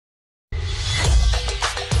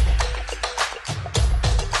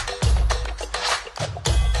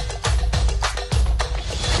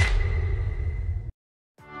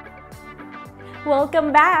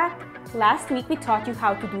Welcome back! Last week we taught you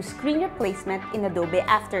how to do screen replacement in Adobe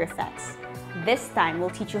After Effects. This time we'll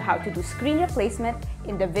teach you how to do screen replacement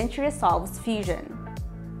in DaVinci Resolve's Fusion.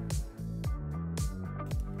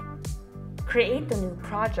 Create a new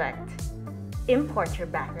project. Import your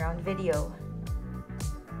background video.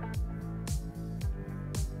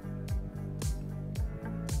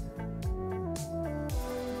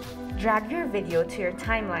 Drag your video to your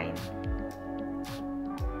timeline.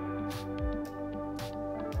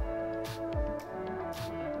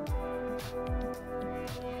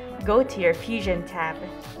 Go to your Fusion tab.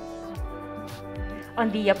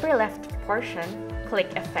 On the upper left portion, click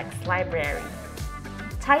Effects Library.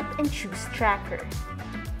 Type and choose Tracker.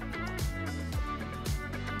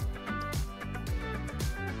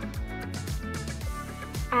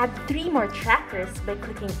 Add 3 more trackers by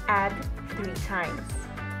clicking Add 3 times.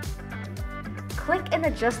 Click and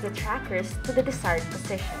adjust the trackers to the desired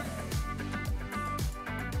position.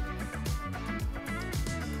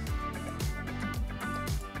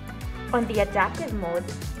 On the adaptive mode,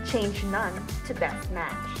 change None to Best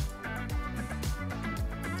Match.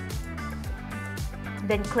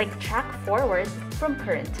 Then click Track Forward from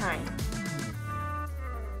Current Time.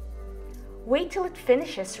 Wait till it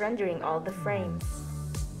finishes rendering all the frames.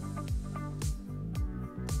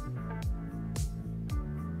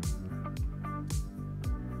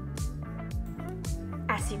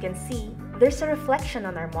 As you can see, there's a reflection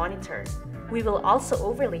on our monitor. We will also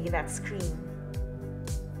overlay that screen.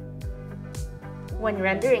 When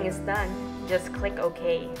rendering is done, just click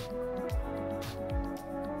OK.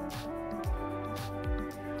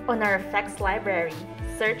 On our effects library,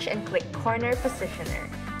 search and click Corner Positioner.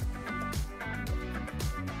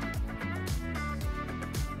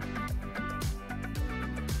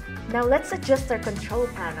 Now let's adjust our control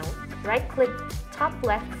panel. Right-click top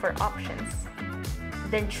left for options.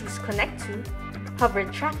 Then choose Connect to, hover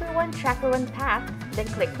Tracker 1 path, then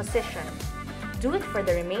click Position. Do it for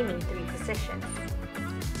the remaining 3 positions.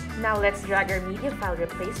 Now let's drag our media file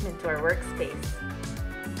replacement to our workspace.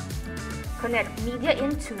 Connect Media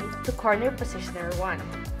into to Corner Positioner 1.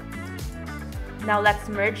 Now let's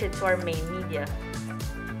merge it to our main media.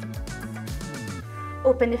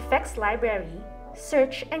 Open Effects Library,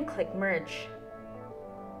 search and click Merge.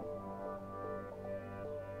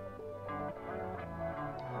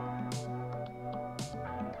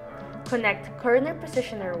 Connect Corner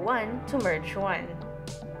Positioner 1 to Merge 1.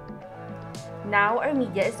 Now our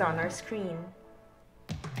media is on our screen.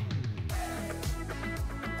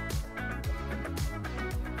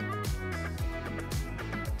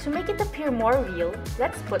 To make it appear more real,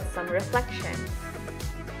 let's put some reflection.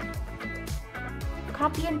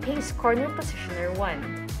 Copy and paste Corner Positioner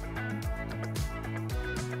 1.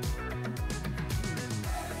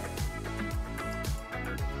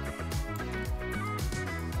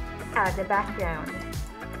 Add a background.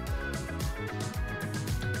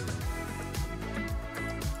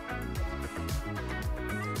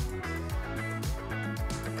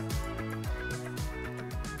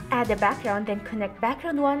 Add a background, then connect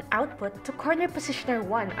background 1 output to Corner Positioner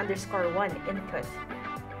 1_1 input.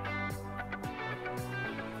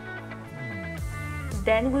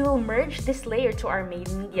 Then we will merge this layer to our main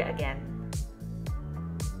media again.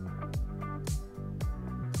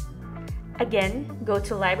 Again, go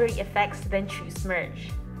to Library Effects, then choose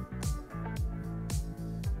Merge.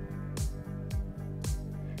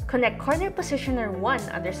 Connect Corner Positioner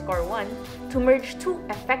 1_1 to merge to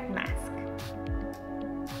Effect Mask.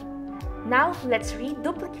 Now, let's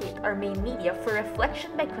reduplicate our main media for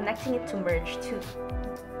reflection by connecting it to Merge 2.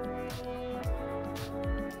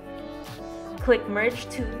 Click Merge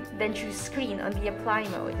 2, then choose Screen on the Apply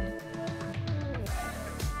mode.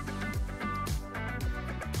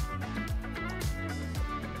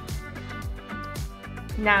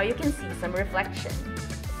 Now you can see some reflection.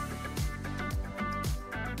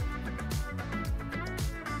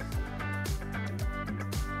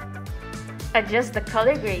 Adjust the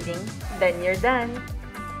color grading, then you're done.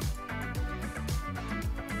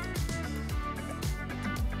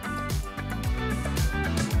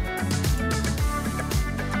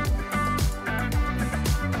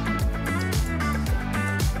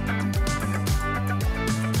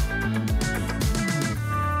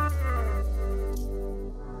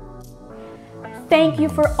 Thank you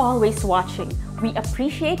for always watching. We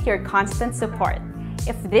appreciate your constant support.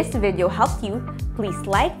 If this video helped you, please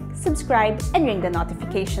like, subscribe, and ring the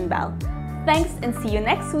notification bell. Thanks and see you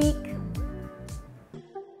next week!